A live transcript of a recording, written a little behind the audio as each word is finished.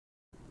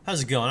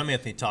How's it going? I'm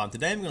Anthony Todd.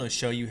 Today I'm going to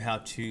show you how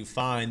to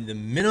find the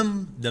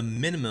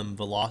minimum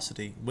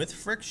velocity with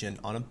friction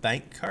on a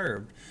bank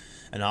curve.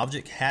 An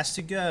object has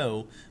to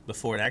go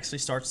before it actually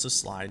starts to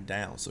slide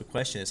down. So the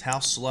question is, how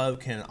slow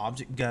can an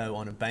object go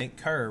on a bank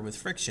curve with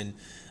friction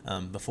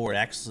before it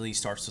actually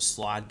starts to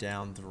slide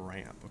down the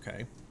ramp?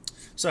 Okay.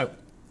 So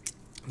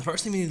the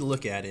first thing we need to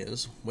look at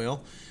is,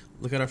 well,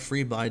 look at our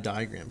free body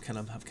diagram.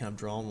 I've kind of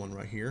drawn one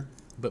right here.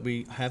 But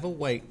we have a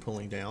weight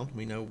pulling down.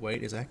 We know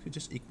weight is actually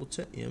just equal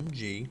to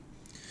mg.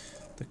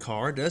 The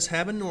car does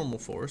have a normal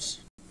force,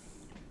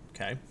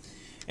 okay?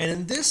 And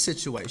in this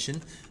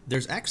situation,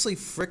 there's actually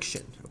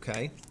friction,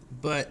 okay?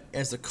 But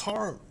as the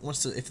car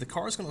wants to, if the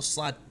car is going to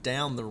slide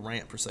down the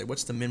ramp per se,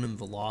 what's the minimum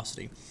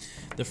velocity?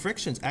 The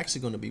friction is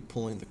actually going to be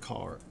pulling the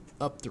car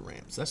up the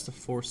ramp. So that's the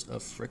force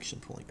of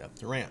friction pulling up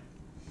the ramp.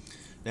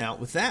 Now,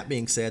 with that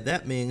being said,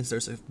 that means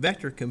there's a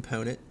vector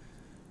component,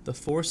 the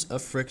force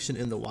of friction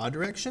in the y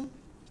direction,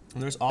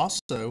 and there's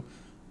also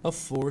a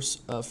force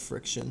of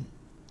friction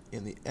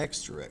in the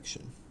x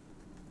direction.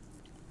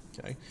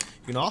 Okay.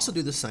 You can also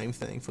do the same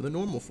thing for the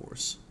normal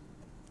force.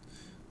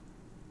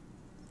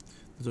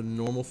 There's a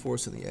normal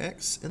force in the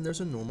x, and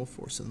there's a normal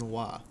force in the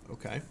y.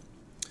 Okay.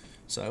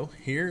 So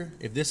here,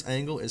 if this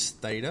angle is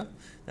theta,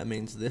 that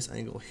means this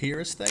angle here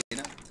is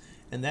theta,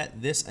 and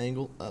that this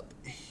angle up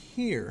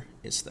here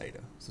is theta.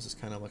 So this is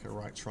kind of like a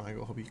right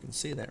triangle. I hope you can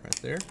see that right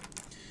there.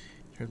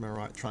 Here's my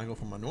right triangle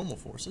for my normal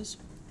forces.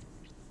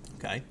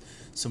 Okay,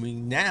 so we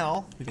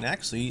can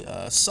actually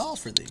solve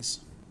for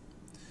these.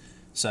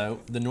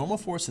 So the normal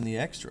force in the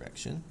x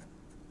direction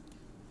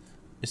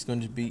is going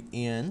to be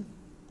in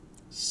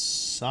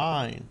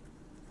sine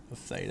of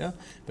theta,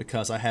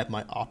 because I have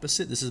my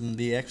opposite. This is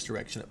the x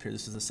direction up here.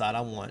 This is the side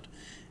I want,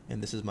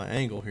 and this is my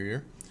angle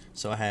here.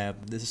 So I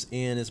have this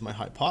n is my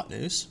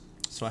hypotenuse.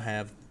 So I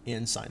have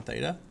n sine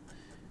theta.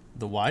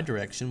 The y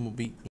direction will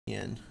be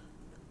n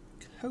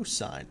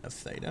cosine of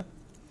theta.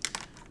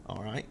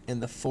 All right, and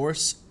the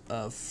force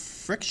of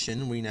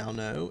friction we now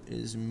know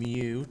is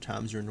mu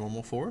times your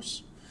normal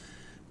force.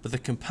 But the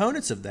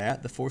components of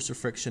that, the force of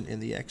friction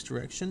in the x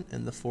direction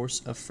and the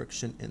force of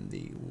friction in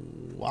the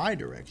y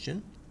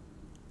direction,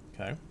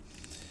 okay,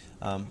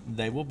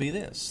 they will be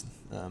this.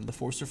 The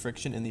force of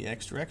friction in the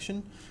x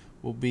direction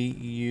will be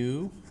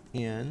u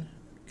n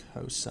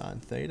cosine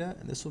theta,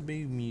 and this will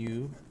be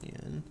mu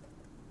n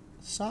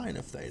sine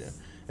of theta.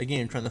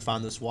 Again, trying to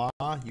find this y,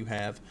 you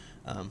have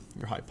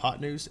your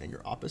hypotenuse and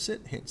your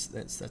opposite, hence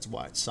that's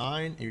why it's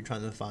sine. And you're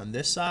trying to find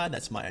this side,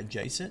 that's my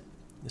adjacent.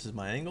 This is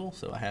my angle,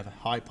 so I have a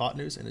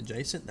hypotenuse and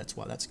adjacent, that's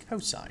why that's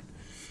cosine.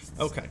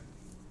 Okay.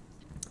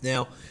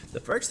 Now,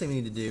 the first thing we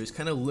need to do is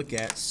kind of look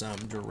at some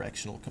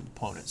directional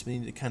components. We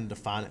need to kind of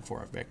define it for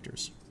our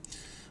vectors.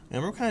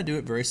 And we're going to kind of do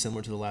it very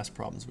similar to the last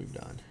problems we've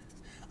done.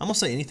 I'm going to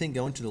say anything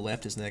going to the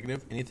left is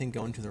negative, anything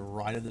going to the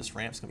right of this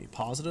ramp is going to be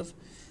positive.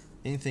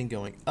 Anything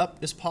going up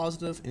is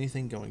positive,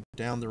 anything going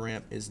down the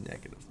ramp is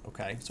negative,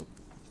 okay? So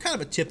kind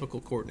of a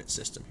typical coordinate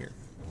system here.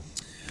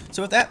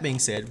 So with that being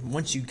said,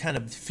 once you kind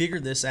of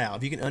figure this out,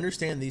 if you can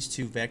understand these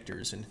two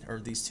vectors, or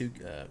these two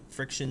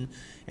friction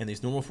and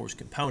these normal force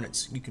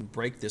components, you can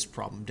break this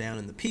problem down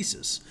into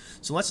pieces.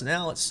 So let's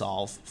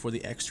solve for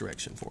the x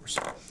direction force.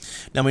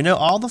 Now we know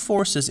all the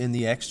forces in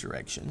the x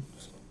direction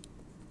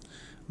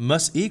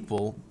must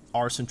equal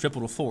our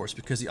centripetal force,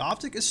 because the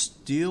object is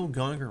still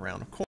going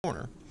around a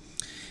corner.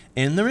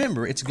 And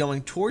remember, it's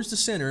going towards the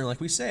center, like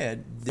we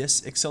said.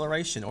 This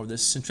acceleration, or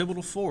this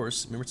centripetal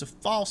force, remember it's a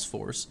false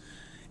force,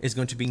 is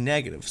going to be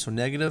negative. So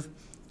negative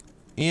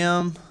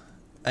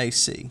mac.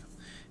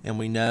 And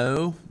we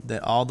know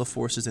that all the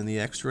forces in the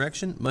x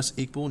direction must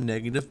equal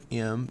negative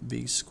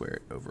mv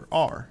squared over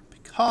r,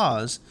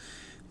 because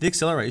the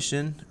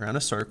acceleration around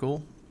a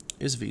circle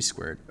is v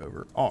squared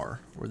over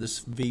r, where this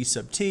v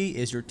sub t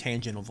is your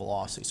tangential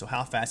velocity. So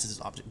how fast is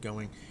this object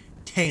going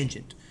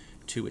tangent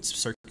to its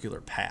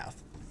circular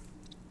path?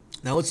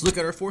 Now let's look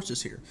at our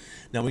forces here.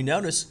 Now we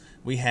notice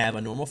we have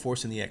a normal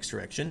force in the x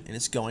direction, and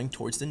it's going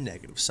towards the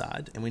negative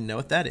side, and we know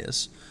what that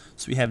is.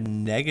 So we have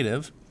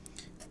negative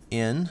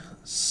n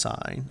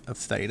sine of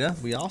theta.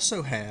 We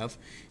also have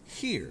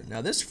here,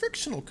 now this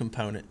frictional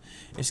component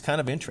is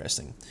kind of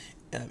interesting.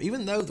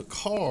 Even though the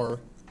car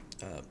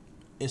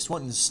is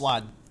wanting to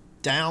slide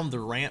down the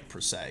ramp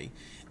per se,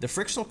 the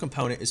frictional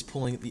component is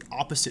pulling the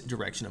opposite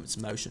direction of its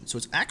motion. So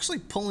it's actually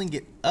pulling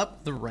it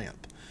up the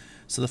ramp.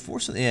 So the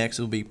force in the x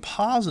will be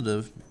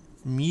positive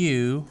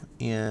mu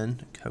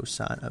n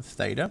cosine of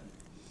theta.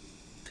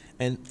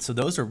 And so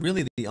those are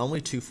really the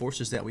only two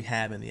forces that we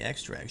have in the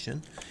x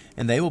direction.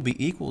 And they will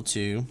be equal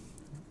to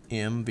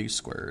mv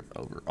squared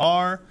over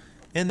r.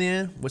 And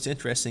then what's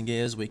interesting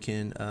is we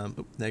can,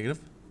 negative.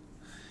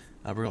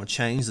 We're going to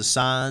change the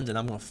signs, and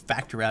I'm going to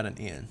factor out an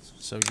n.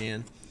 So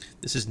again,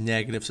 this is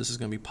negative, so this is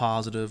going to be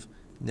positive,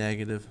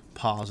 negative,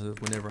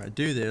 positive whenever I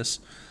do this.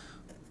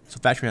 So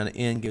factoring out an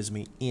n gives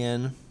me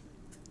n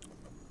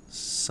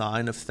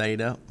sine of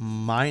theta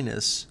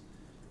minus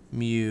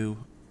mu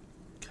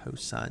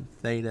cosine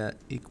theta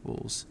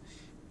equals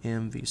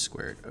mv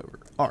squared over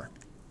r.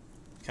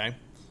 Okay,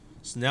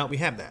 so now we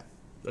have that.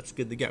 That's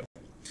good to go.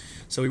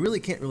 So we really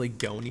can't really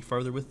go any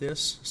further with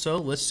this. So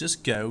let's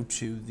just go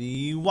to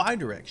the y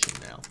direction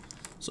now.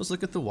 So let's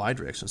look at the y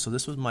direction. So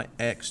this was my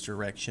x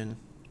direction.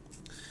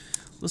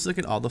 Let's look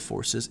at all the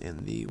forces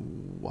in the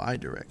y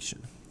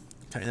direction.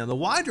 Okay, now the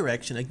y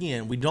direction,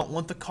 again, we don't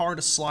want the car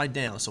to slide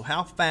down. So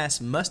how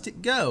fast must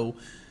it go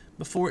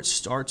before it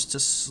starts to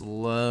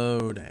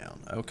slow down?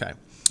 Okay,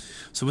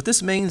 so what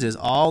this means is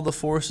all the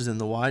forces in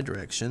the y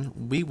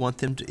direction, we want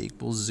them to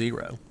equal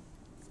 0.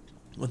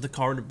 We want the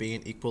car to be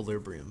in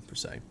equilibrium, per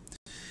se.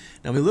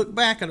 Now we look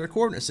back at our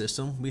coordinate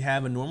system, we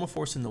have a normal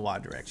force in the y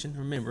direction.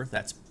 Remember,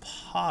 that's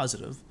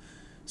positive.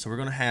 So we're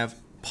going to have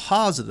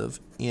positive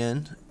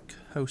in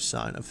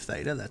cosine of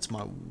theta, that's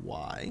my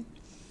y.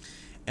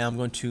 And I'm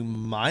going to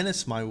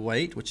minus my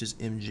weight, which is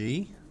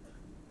mg,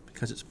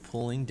 because it's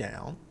pulling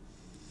down.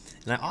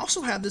 And I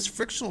also have this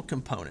frictional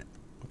component,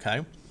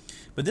 okay?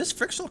 But this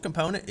frictional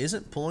component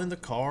isn't pulling the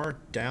car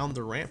down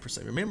the ramp per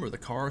se. Remember, the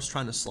car is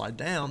trying to slide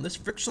down. This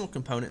frictional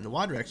component in the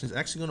y direction is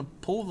actually going to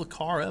pull the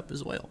car up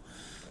as well.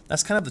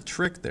 That's kind of the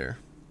trick there.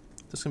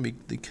 That's going to be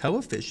the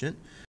coefficient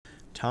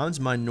times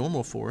my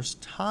normal force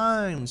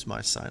times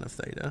my sine of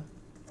theta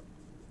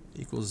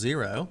equals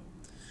 0.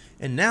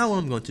 And now what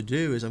I'm going to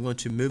do is I'm going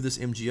to move this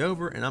mg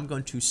over and I'm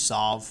going to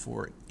solve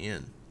for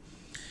n.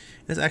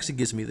 This actually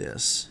gives me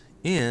this.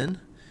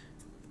 N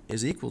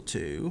is equal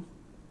to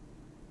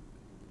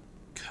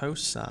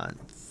cosine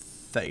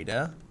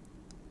theta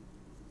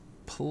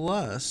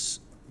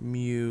plus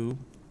mu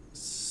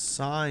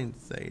sine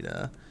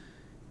theta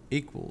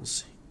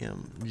equals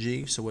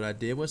mg. So what I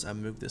did was I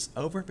moved this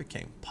over, it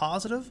became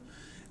positive,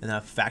 and I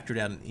factored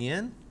out an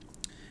n.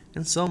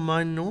 And so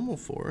my normal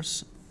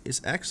force is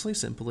actually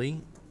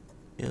simply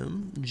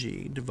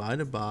mg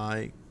divided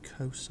by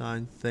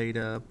cosine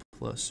theta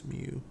plus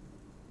mu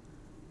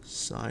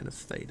sine of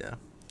theta.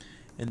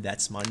 And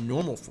that's my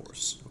normal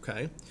force,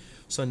 okay?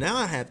 So now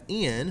I have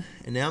n,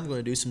 and now I'm going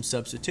to do some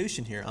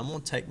substitution here. I'm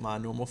going to take my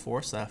normal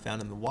force that I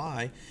found in the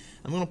y,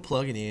 I'm going to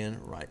plug it in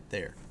right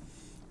there.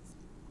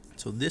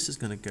 So this is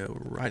going to go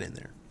right in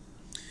there.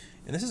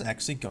 And this is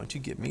actually going to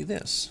give me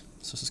this.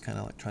 So this is kind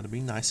of like trying to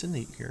be nice and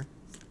neat here.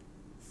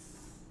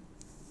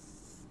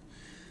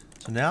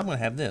 So now I'm going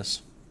to have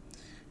this.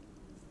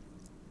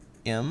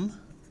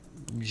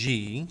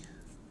 mg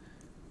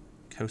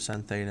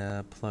cosine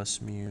theta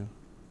plus mu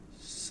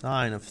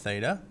sine of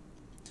theta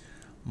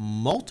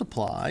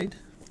multiplied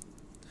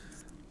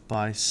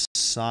by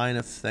sine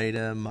of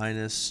theta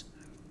minus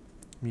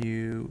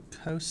mu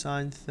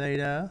cosine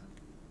theta,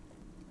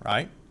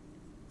 right,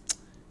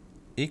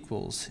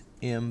 equals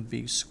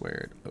mv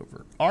squared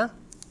over r.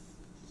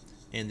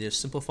 And just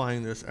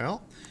simplifying this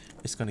out,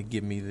 it's going to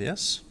give me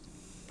this.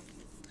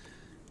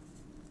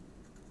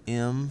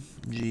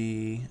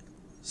 mg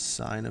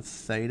sine of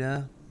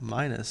theta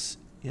minus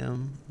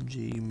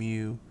mg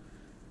mu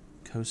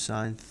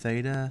cosine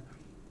theta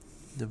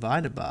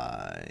divided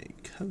by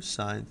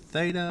cosine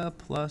theta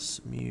plus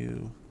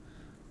mu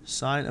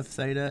sine of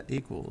theta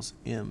equals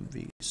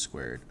mv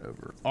squared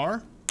over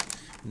r.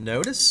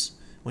 Notice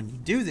when you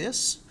do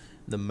this,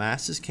 the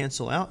masses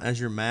cancel out, as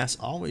your mass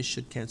always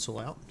should cancel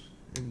out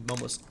in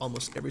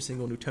almost every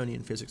single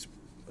Newtonian physics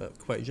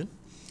equation.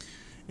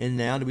 And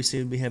now, do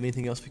we have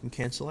anything else we can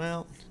cancel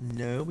out?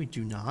 No, we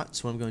do not.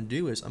 So what I'm going to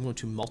do is I'm going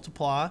to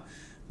multiply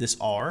this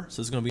r.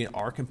 So there's going to be an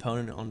r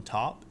component on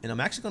top. And I'm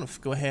actually going to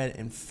go ahead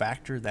and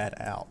factor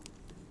that out.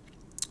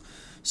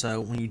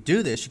 So when you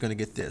do this, you're going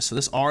to get this. So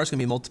this r is going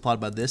to be multiplied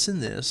by this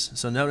and this.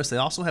 So notice they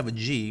also have a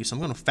g. So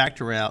I'm going to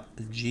factor out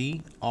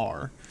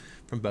gr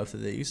from both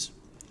of these.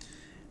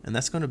 And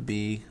that's going to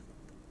be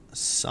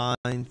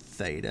sine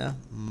theta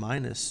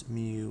minus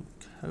mu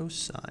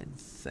cosine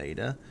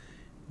theta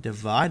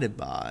divided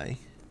by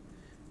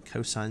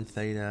cosine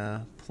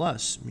theta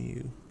plus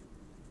mu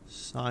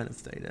sine of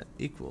theta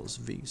equals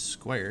v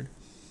squared.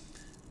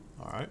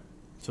 All right,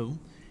 so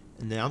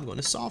now I'm going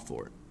to solve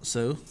for it.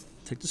 So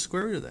take the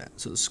square root of that.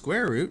 So the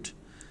square root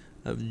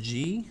of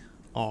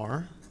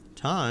gr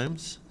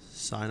times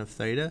sine of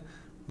theta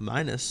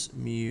minus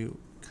mu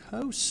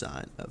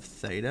cosine of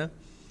theta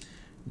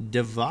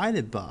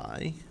divided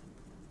by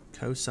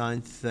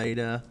cosine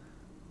theta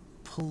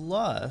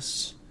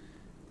plus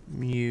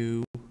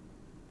mu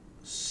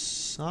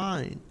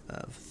sine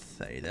of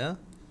theta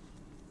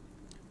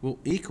will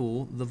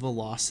equal the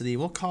velocity.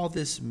 We'll call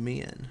this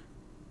min.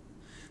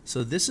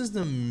 So this is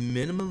the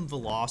minimum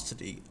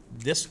velocity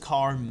this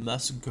car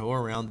must go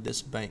around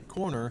this bank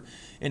corner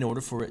in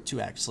order for it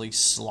to actually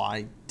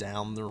slide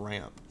down the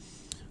ramp.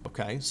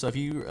 Okay, so if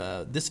you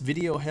this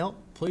video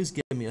helped, please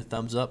give me a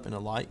thumbs up and a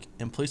like,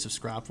 and please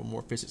subscribe for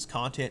more physics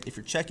content. If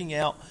you're checking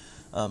out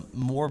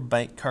more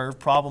bank curve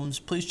problems,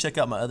 please check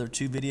out my other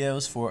 2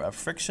 videos for a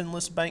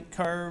frictionless bank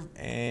curve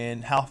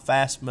and how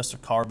fast must a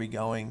car be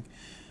going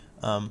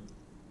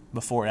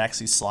before it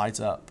actually slides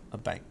up a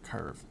bank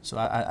curve. So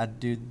I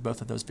do both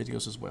of those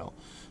videos as well.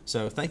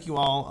 So thank you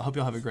all. I hope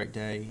you all have a great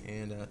day,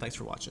 and thanks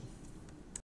for watching.